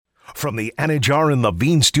From the Anajar and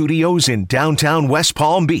Levine Studios in downtown West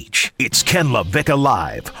Palm Beach, it's Ken LaVicka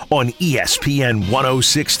Live on ESPN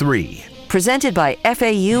 106.3. Presented by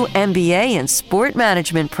FAU MBA and Sport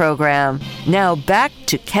Management Program. Now back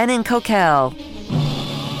to Ken and Coquel.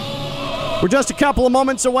 We're just a couple of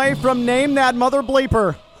moments away from Name That Mother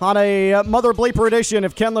Bleeper on a Mother Bleeper edition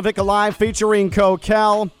of Ken LaVicka Live featuring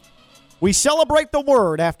Coquel. We celebrate the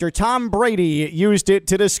word after Tom Brady used it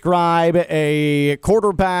to describe a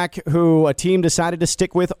quarterback who a team decided to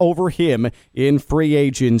stick with over him in free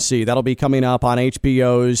agency. That'll be coming up on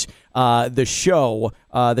HBO's The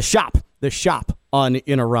Shop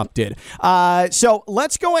Uninterrupted. So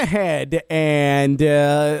let's go ahead and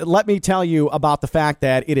let me tell you about the fact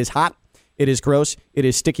that it is hot. It is gross, it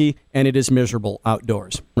is sticky, and it is miserable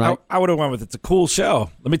outdoors, right? I would have went with it's a cool show.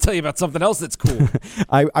 Let me tell you about something else that's cool.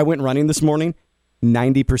 I went running this morning,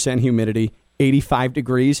 90% humidity, 85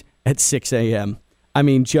 degrees at 6 a.m. I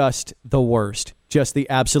mean, just the worst, just the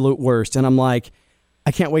absolute worst. And I'm like,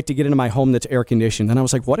 I can't wait to get into my home that's air conditioned. And I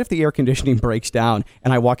was like, what if the air conditioning breaks down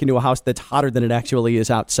and I walk into a house that's hotter than it actually is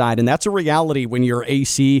outside? And that's a reality when your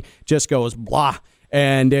AC just goes blah.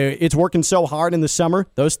 And it's working so hard in the summer.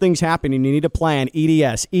 Those things happen, and you need a plan.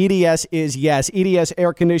 EDS. EDS is yes. EDS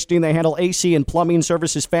Air Conditioning. They handle AC and plumbing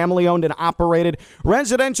services, family-owned and operated,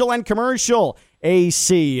 residential and commercial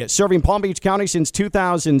AC. Serving Palm Beach County since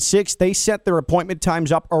 2006. They set their appointment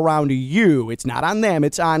times up around you. It's not on them.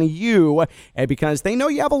 It's on you. And because they know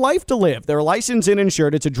you have a life to live. They're licensed and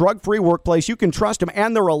insured. It's a drug-free workplace. You can trust them,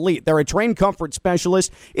 and they're elite. They're a trained comfort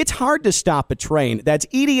specialist. It's hard to stop a train. That's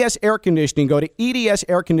EDS Air Conditioning. Go to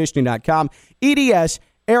edsairconditioning.com.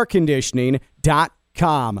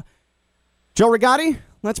 edsairconditioning.com. Joe Rigotti,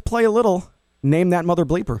 let's play a little Name That Mother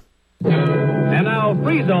Bleeper. And now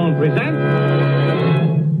Free Zone presents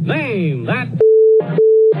Name That.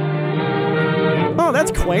 Oh,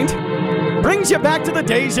 that's quaint. Brings you back to the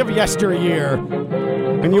days of yesteryear.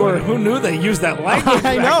 And you were, who knew they used that language?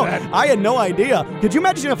 I know. Then? I had no idea. Could you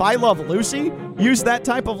imagine if I Love Lucy used that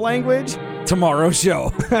type of language? Tomorrow's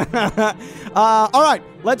show. All right,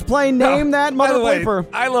 let's play Name That Mother Bleeper.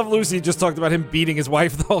 I Love Lucy just talked about him beating his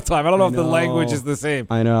wife the whole time. I don't know if the language is the same.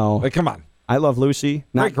 I know. Like, come on. I Love Lucy.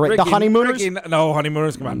 Not great. The Honeymooners? No,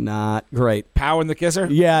 Honeymooners, come on. Not great. Pow and the Kisser?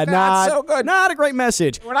 Yeah, not so good. Not a great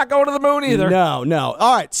message. We're not going to the moon either. No.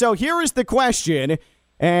 All right, so here is the question.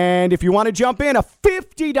 And if you want to jump in, a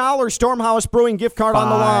 $50 Stormhouse Brewing gift card on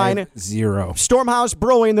the line. 0. Stormhouse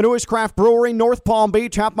Brewing, the newest craft brewery, North Palm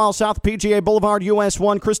Beach, half mile south PGA Boulevard, US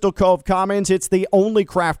 1, Crystal Cove Commons. It's the only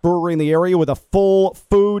craft brewery in the area with a full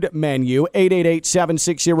food menu.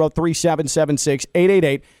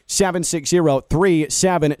 888-760-3776.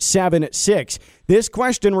 888-760-3776. This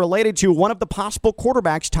question related to one of the possible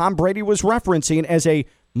quarterbacks Tom Brady was referencing as a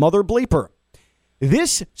mother bleeper.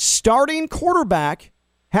 This starting quarterback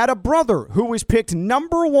had a brother who was picked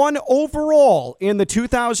number 1 overall in the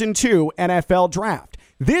 2002 NFL draft.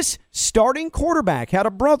 This starting quarterback had a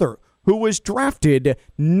brother who was drafted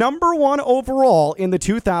number 1 overall in the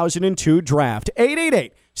 2002 draft.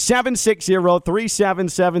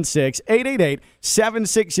 888-760-3776.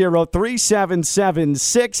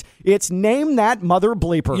 888-760-3776. It's Name That Mother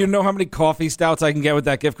Bleeper. You know how many coffee stouts I can get with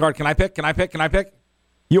that gift card? Can I pick?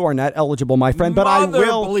 You are not eligible, my friend, but I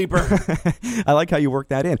will. Bleeper. I like how you work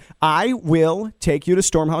that in. I will take you to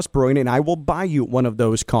Stormhouse Brewing, and I will buy you one of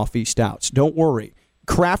those coffee stouts. Don't worry.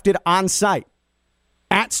 Crafted on site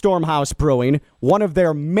at Stormhouse Brewing, one of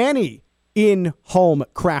their many in-home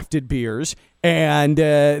crafted beers. And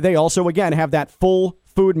they also, again, have that full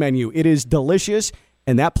food menu. It is delicious,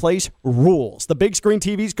 and that place rules. The big screen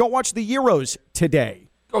TVs, go watch the Euros today.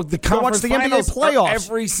 Oh, the conference finals NBA playoffs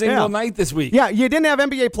every single night this week. Yeah, you didn't have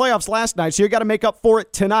NBA playoffs last night, so you got to make up for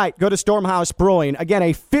it tonight. Go to Stormhouse Brewing. Again,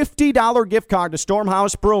 a $50 gift card to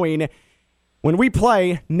Stormhouse Brewing when we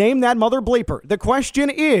play Name That Mother Bleeper. The question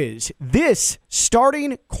is, this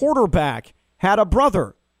starting quarterback had a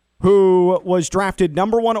brother who was drafted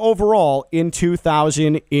number 1 overall in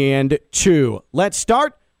 2002. Let's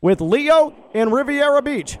start with Leo in Riviera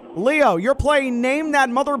Beach. Leo, you're playing Name That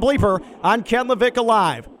Mother Bleeper on Ken LaVicka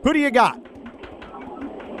Live. Who do you got?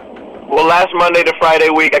 Well, last Monday to Friday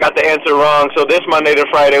week, I got the answer wrong. So this Monday to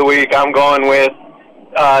Friday week, I'm going with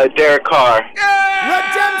Derek Carr.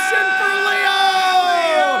 Redemption for Leo!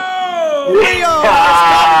 Leo has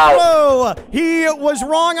come through. He was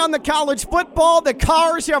wrong on the college football. The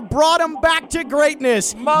Cars have brought him back to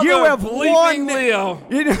greatness. You have won. Leo.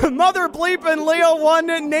 Mother Bleeping Leo won.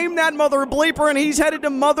 Name That Mother Bleeper, and he's headed to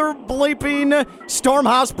Mother Bleeping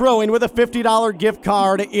Stormhouse Brewing with a $50 gift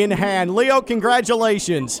card in hand. Leo,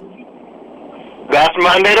 congratulations. That's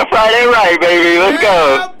Monday to Friday, right, baby? Let's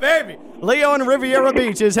go. Baby. Leo in Riviera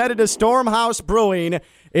Beach is headed to Stormhouse Brewing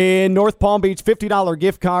in North Palm Beach. $50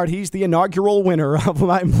 gift card. He's the inaugural winner of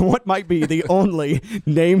what might be the only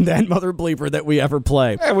Name That Mother Bleeper that we ever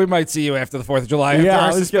play. We might see you after the 4th of July. After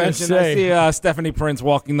our suspension. I see Stephanie Prince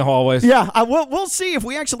walking the hallways. Yeah, we'll see if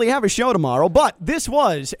we actually have a show tomorrow. But this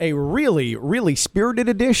was a really, really spirited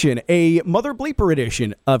edition, a Mother Bleeper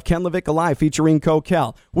edition of Ken LaVicka Live featuring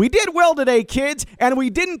Coquel. We did well today, kids, and we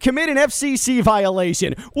didn't commit an FCC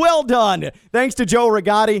violation. Well done. Thanks to Joe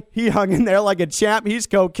Rigotti. He hung in there like a champ. He's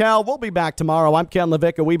Coquel. We'll be back tomorrow. I'm Ken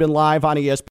LaVicka. We've been live on ESPN.